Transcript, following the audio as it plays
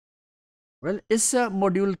Well इस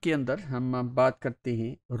module के अंदर हम बात करते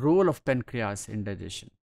हैं role of pancreas in digestion.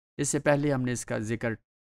 इससे पहले हमने इसका जिक्र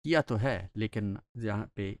किया तो है, लेकिन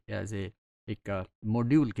यहाँ पे एज ए एक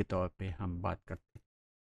मॉड्यूल के तौर पे हम बात करते हैं।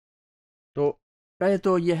 तो पहले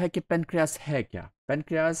तो यह है कि पेनक्रियास है क्या।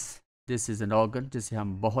 Pancreas this is an organ जिसे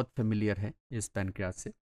हम बहुत फेमिलियर हैं इस पेनक्रियास से,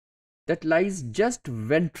 that lies just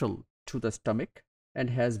ventral to the stomach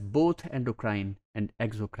and has both endocrine and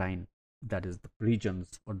exocrine, that is the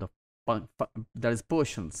regions or the that is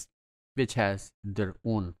portions which has their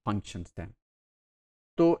own functions then.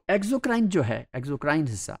 तो exocrine जो है, exocrine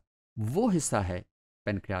हिस्सा वो हिस्सा है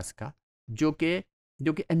pancreas का जो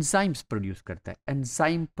कि एंजाइम्स प्रोड्यूस करता है,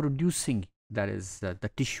 enzyme producing, that is the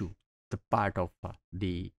tissue, the part of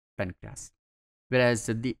the pancreas, whereas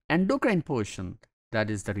the endocrine portion, that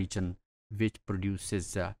is the region which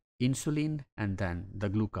produces insulin and then the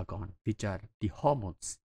glucagon, which are the hormones.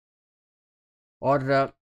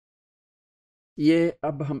 और ये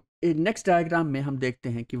अब हम next diagram में हम देखते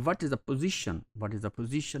हैं कि what is the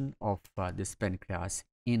position of this pancreas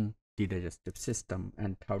in the digestive system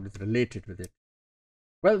and how it is related with it.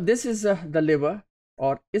 Well this is the liver,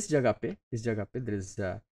 और इस जगह पे देयर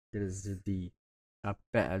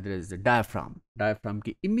इज द डायफ्राम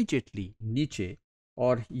के इमीडिएटली नीचे,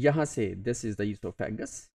 और यहाँ से दिस इज द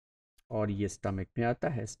ईसोफेगस, और ये स्टमक में आता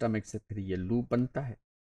है, स्टमक से फिर ये लूप बनता है,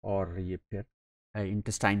 और ये फिर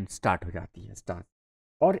इंटेस्टाइन स्टार्ट हो जाती है स्टार्ट।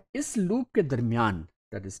 और इस लूप के दरमियान,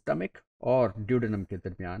 दैट इज स्टमक और ड्यूडेनम के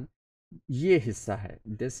दरमियान, ये हिस्सा है,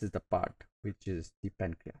 this is the part which is the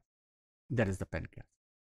pancreas, that is the pancreas.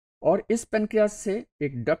 और इस पेनक्रियास से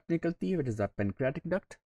एक डक्ट निकलती है, which is the pancreatic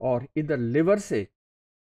duct, और इधर लिवर से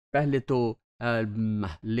पहले तो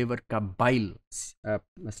लिवर का बाइल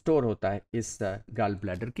स्टोर होता है इस गाल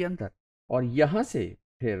ब्लैडर के अंदर, और यहाँ से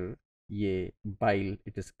फिर ये bile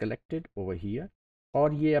it is collected over here,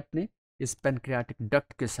 और ये अपने इस पेनक्रियाटिक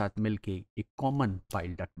डक्ट के साथ मिलके एक कॉमन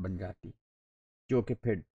बाइल डक्ट बन जाती है, जो कि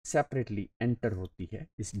फिर सेपरेटली एंटर होती है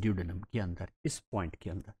इस ड्यूडेनम के अंदर, इस पॉइंट के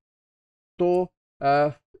अंदर। तो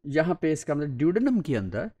यहाँ पे इसका मतलब ड्यूडेनम के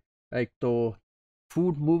अंदर एक तो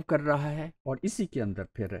फूड मूव कर रहा है, और इसी के अंदर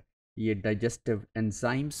फिर ये digestive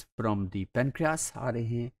enzymes from the pancreas आ रहे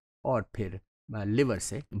हैं, और फिर लिवर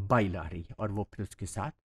से बाइल आ रही है, और वो फिर उसके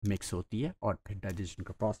साथ मिक्स होती है, और फिर डाइजेशन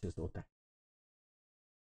का प्रोसेस होता है।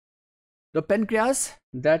 The pancreas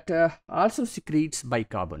that also secretes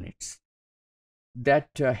bicarbonates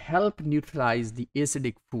that help neutralize the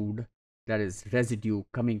acidic food, that is residue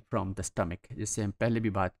coming from the stomach, जिससे हम पहले भी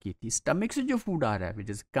बात की थी। स्टमक से जो फूड आ रहा है,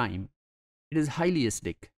 which is chyme, it is highly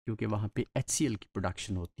acidic, क्योंकि वहाँ पे HCl की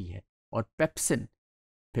प्रोडक्शन होती है, और पेप्सिन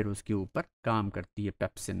फिर उसके ऊपर काम करती है,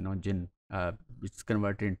 pepsinogen it's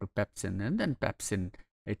converted into pepsin, and then pepsin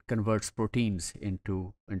it converts proteins into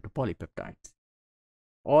polypeptides।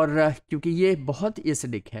 और क्योंकि ये बहुत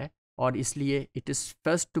एसिडिक है, और इसलिए it is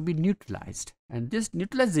first to be neutralised, and this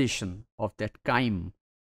neutralisation of that crime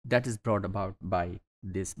that is brought about by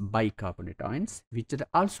this bicarbonate ions, which are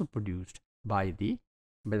also produced by the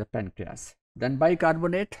pancreas. Then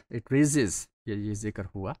bicarbonate it raises, ये जिक्र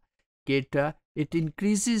हुआ कि it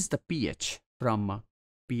increases the pH from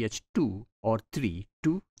pH 2 or 3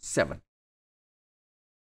 to 7,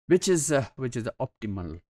 which is the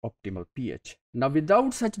optimal pH. Now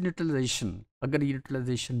without such neutralization, अगर ये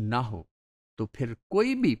neutralization ना हो तो फिर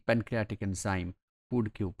कोई भी pancreatic enzyme फूड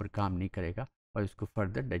के ऊपर काम नहीं करेगा, और इसको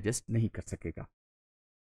फर्दर डाइजेस्ट नहीं कर सकेगा।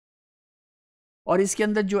 और इसके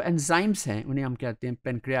अंदर जो एंजाइम्स हैं उन्हें हम कहते हैं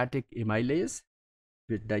pancreatic amylase,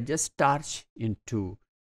 which digest starch into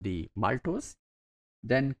the maltose,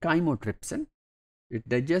 then chymotrypsin, it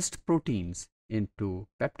digests proteins into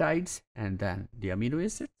peptides and then the amino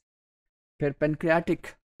acids. फिर pancreatic,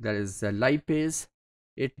 that is lipase,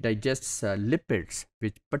 it digests lipids,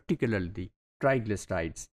 which particularly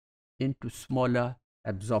triglycerides, into smaller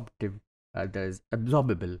absorptive, there is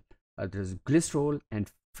absorbable, there is glycerol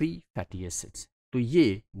and free fatty acids. तो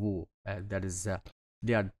ये वो that is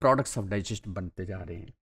they are products of digestion बनते जा रहे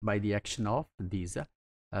हैं by the action of these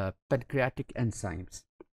pancreatic enzymes.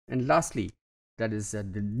 And lastly, that is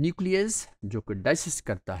the nuclease, जो कि digest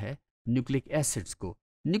करता है न्यूक्लिक एसिड्स को।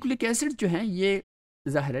 न्यूक्लिक एसिड जो हैं ये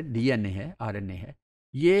ज़ाहिर है डीएनए है, आरएनए है,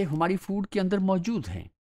 ये हमारी फूड के अंदर मौजूद हैं,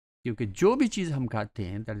 क्योंकि जो भी चीज़ हम खाते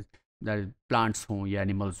हैं, प्लांट्स हों या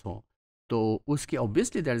एनिमल्स हों, तो उसके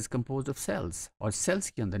obviously that is compose of sales, और सेल्स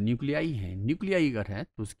के अंदर न्यूक्लियाई हैं। न्यूक्लियाई अगर है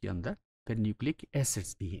तो उसके अंदर फिर न्यूक्लिक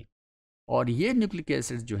एसिड्स भी हैं, और ये न्यूक्लिक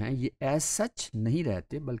एसिड्स जो हैं ये एज सच नहीं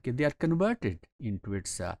रहते, बल्कि they are converted into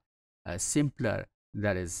its simpler,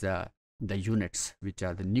 that is the units which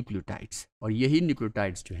are the nucleotides, और यही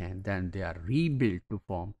न्यूक्लियोटाइड्स जो हैं then they are rebuild to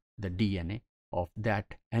form the DNA of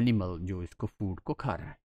that animal जो इसको फूड को खा रहा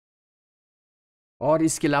है। और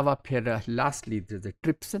इसके अलावा फिर लास्टली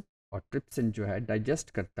ट्रिप्सिन, और ट्रिप्सिन जो है डाइजेस्ट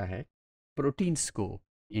करता है प्रोटीन्स को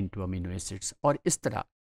इनटू अमीनो एसिड्स। और इस तरह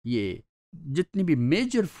ये जितनी भी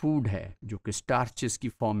मेजर फूड है जो कि स्टार्चेस की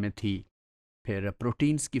फॉर्म में थी, फिर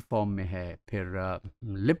प्रोटीन्स की फॉर्म में है, फिर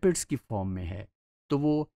लिपिड्स की फॉर्म में है, तो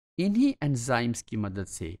वो इन्हीं एंजाइम्स की मदद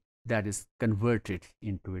say that is converted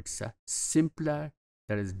into its simpler,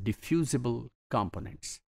 that is diffusible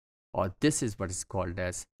components, और this is what is called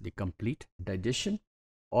as the complete digestion.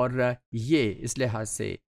 और ये इस लिहाज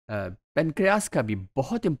से पेनक्रियास का भी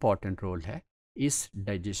बहुत इंपॉर्टेंट रोल है इस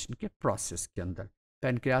डाइजेशन के प्रोसेस के अंदर।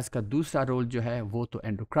 पेनक्रियास का दूसरा रोल जो है वो तो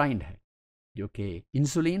एंडोक्राइन है, जो कि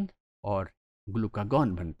इंसुलिन और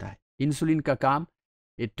ग्लूकागॉन बनता है। इंसुलिन का काम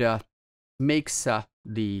it makes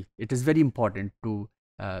it is very important to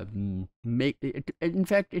make it, in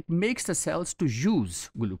fact it makes the sales to use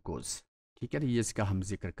glucose, ठीक है ना, ये इसका हम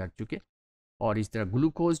जिक्र कर चुके। और इस तरह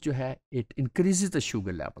ग्लूकोज जो है it increases the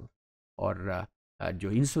sugar level, और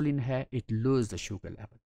जो इंसुलिन है it lowers the sugar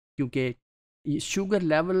level, क्योंकि ये शुगर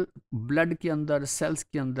लेवल ब्लड के अंदर, सेल्स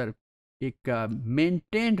के अंदर एक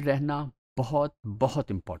मेंटेन्ड रहना बहुत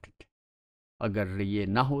बहुत इम्पॉर्टेंट है। अगर ये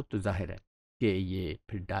ना हो तो जाहिर है कि ये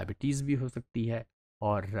फिर डायबिटीज़ भी हो सकती है,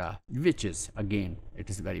 और which is again it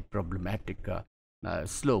is very problematic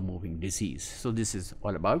slow moving disease. So this is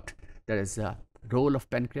all about, there is a role of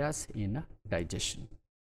pancreas in digestion.